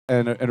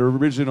an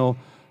original,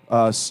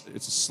 it's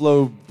a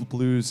slow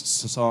blues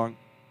song.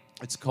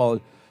 It's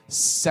called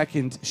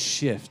Second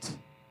Shift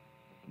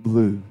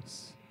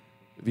Blues.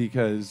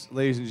 Because,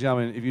 ladies and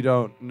gentlemen, if you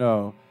don't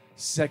know,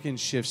 second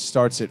shift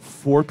starts at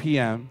 4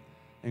 p.m.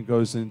 and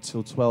goes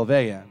until 12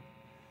 a.m.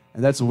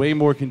 And that's way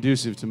more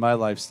conducive to my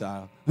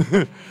lifestyle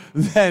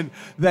than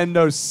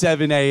no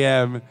 7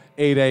 a.m.,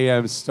 8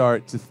 a.m.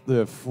 start to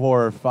the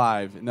 4 or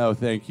 5. No,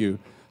 thank you.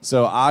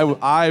 So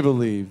I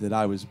believe that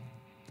I was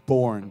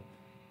born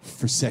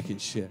for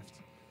second shift.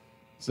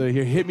 So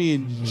here, hit me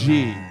in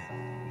G.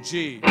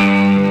 G.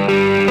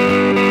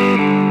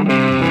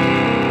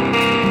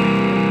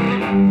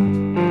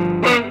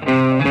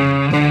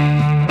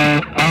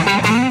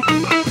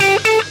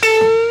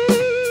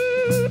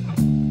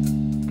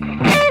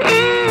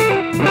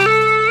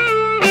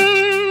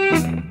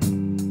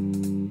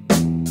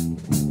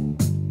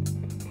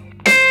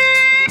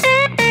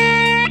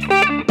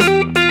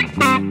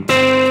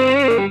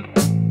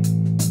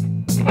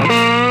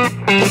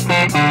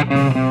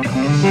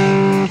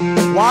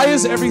 Why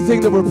is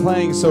everything that we're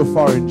playing so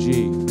far in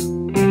G?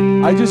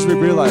 I just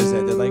realized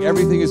that like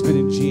everything has been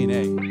in G and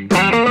A.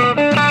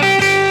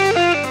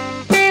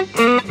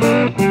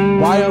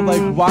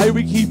 Why do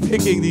we keep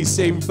picking these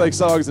same like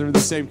songs that are in the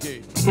same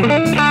key?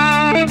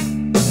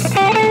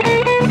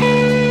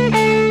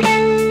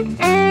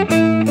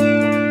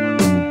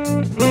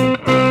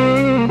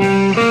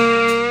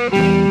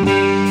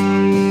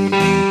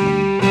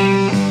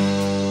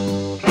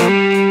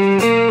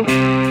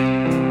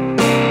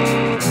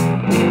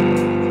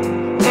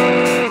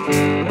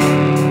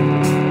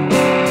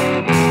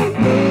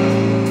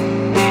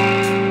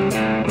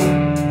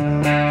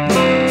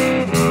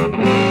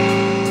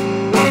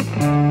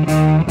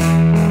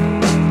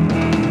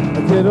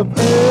 Get up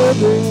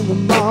early in the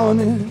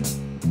morning.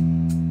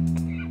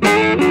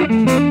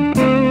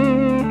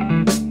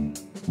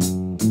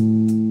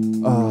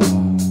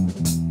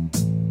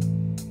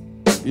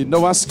 You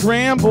know I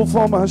scramble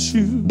for my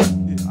shoes.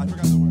 Yeah, I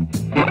forgot the word.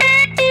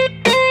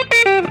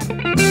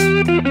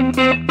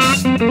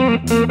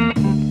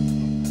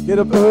 Get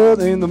up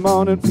early in the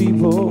morning,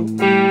 people.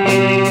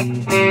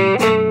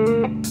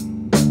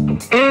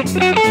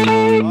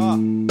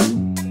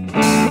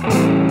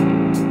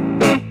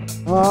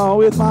 Oh,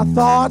 with my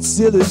thoughts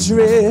still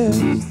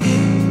adrift,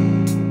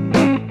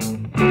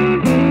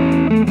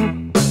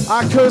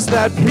 I curse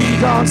that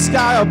pre-dawn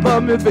sky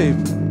above me,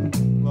 baby.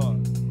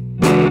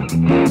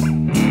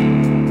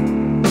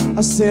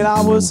 I said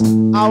I was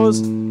born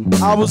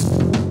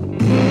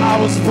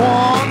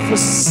for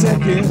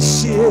second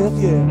shift,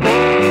 yeah.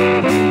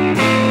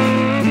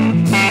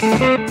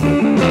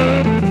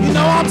 You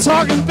know I'm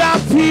talking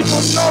about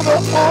people know the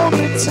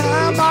only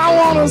time I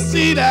wanna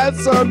see that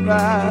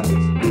sunrise.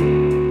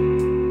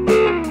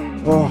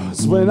 Oh,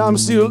 it's when I'm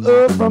still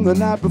up from the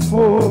night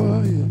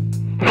before, yeah.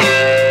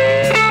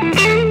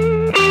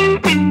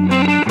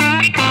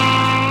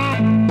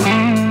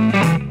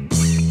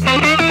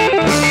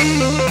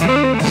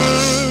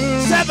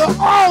 Said the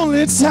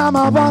only time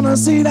I wanna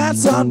see that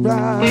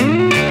sunrise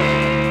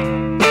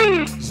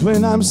is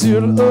when I'm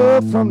still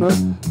up from the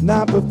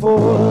night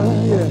before,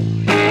 yeah.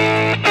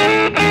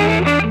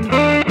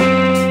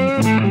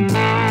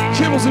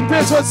 Kibbles and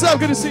Bits, what's up?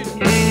 Good to see you.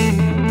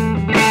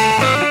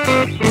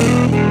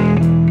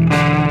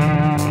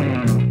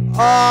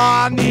 Oh,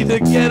 I need to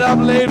get up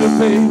later,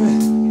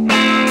 baby.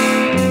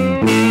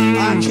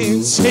 I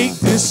can't take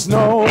this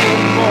no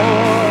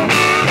more.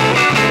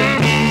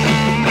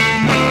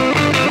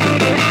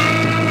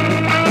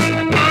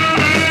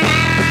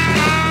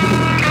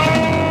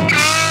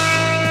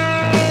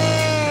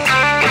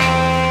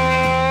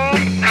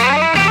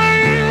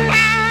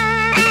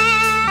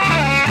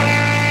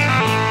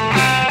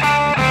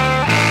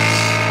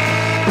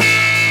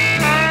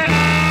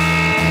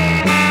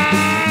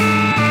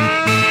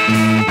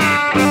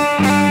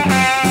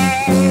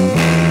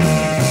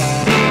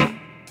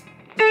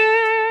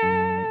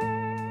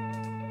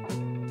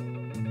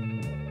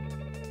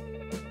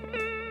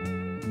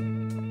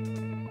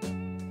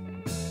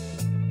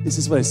 This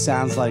is what it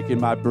sounds like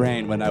in my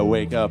brain when I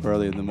wake up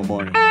early in the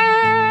morning.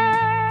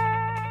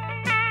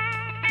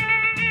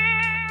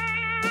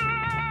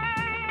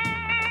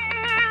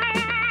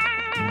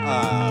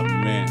 Oh,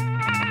 man.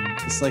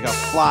 It's like a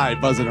fly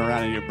buzzing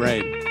around in your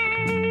brain.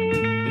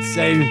 It's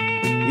saying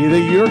either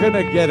you're going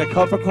to get a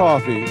cup of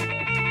coffee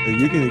or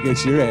you're going to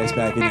get your ass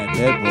back in that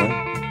bed, boy.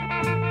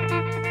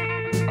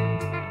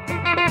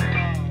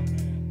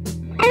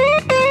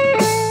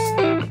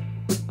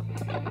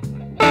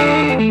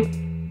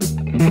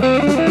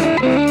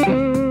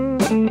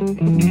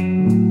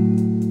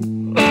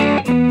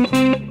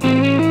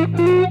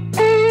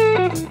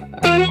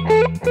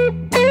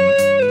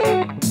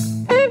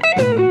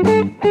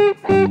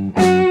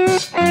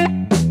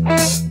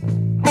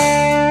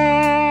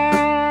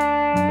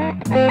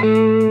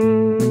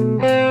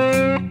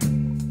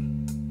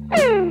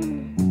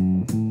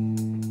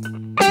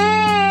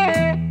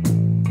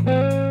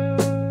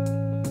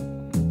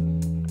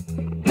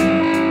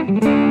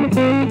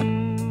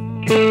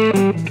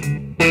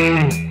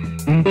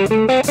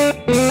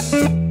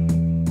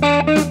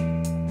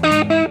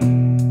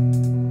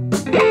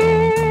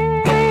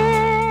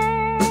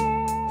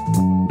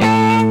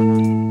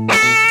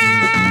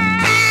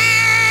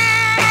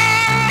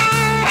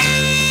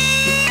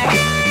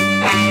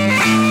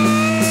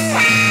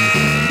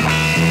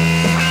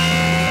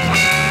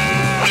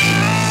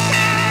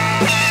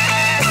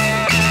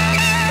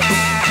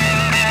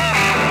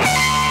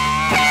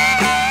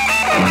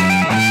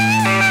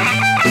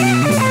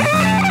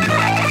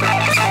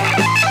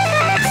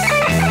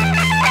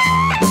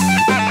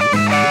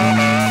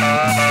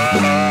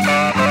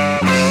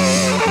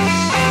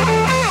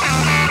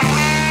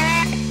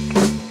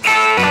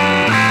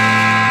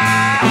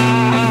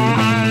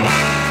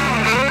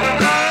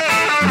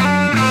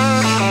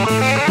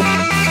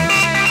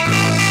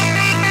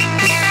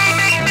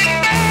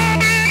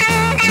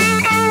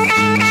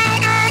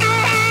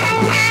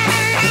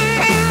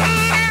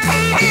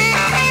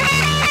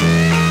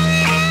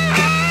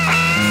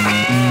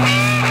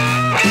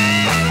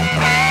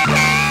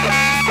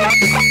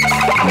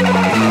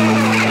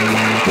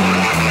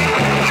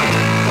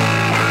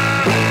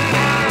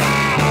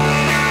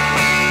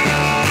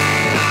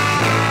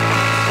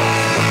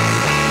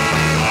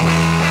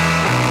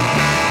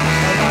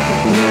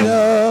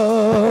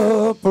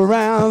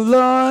 Around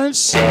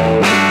lunch,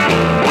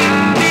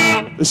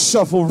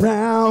 shuffle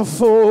round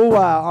for a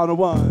while on a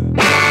one.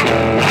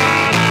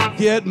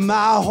 Get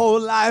my whole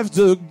life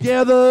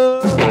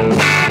together,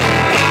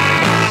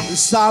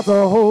 start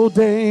the whole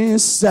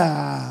dance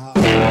style.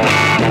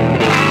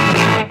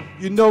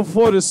 You know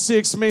 4 to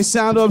 6 may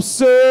sound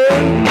absurd, 4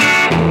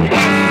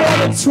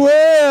 to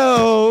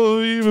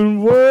 12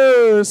 even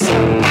worse. Just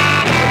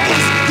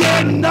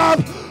getting up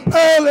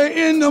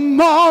early in the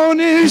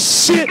morning,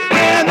 shit,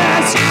 and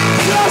that's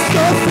just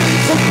a thing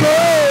for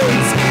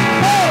birds.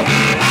 Oh,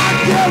 I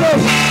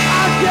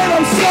get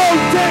up so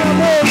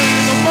damn early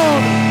in the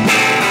morning.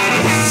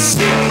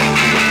 Shit.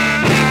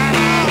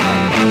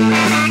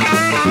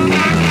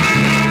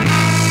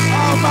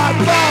 Oh, my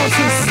boss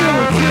is still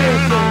a kid,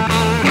 baby.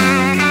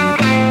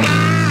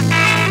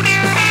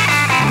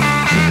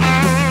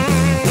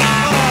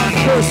 Oh,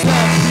 first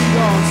half beat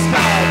on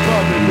style,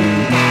 puppy, baby.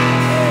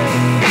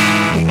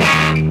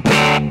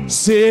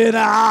 Said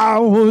I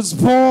was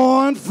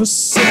born for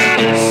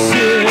second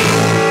shift.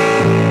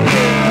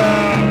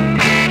 Yeah.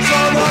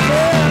 Son of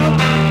him.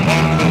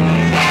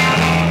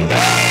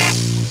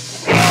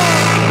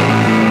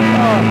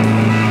 Oh,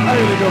 I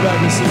gotta go back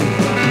and see.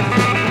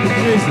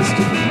 Jesus.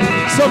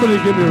 Somebody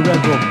give me a Red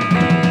Bull.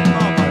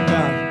 Oh my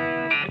God.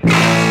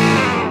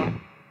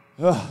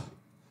 Ugh.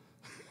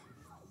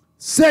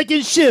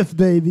 Second shift,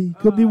 baby.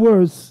 Could be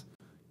worse.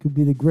 Could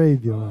be the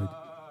graveyard.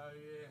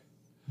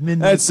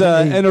 That's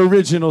an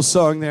original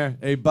song there,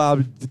 a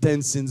Bob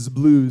Denson's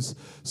blues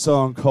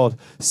song called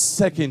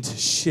Second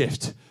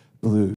Shift Blues.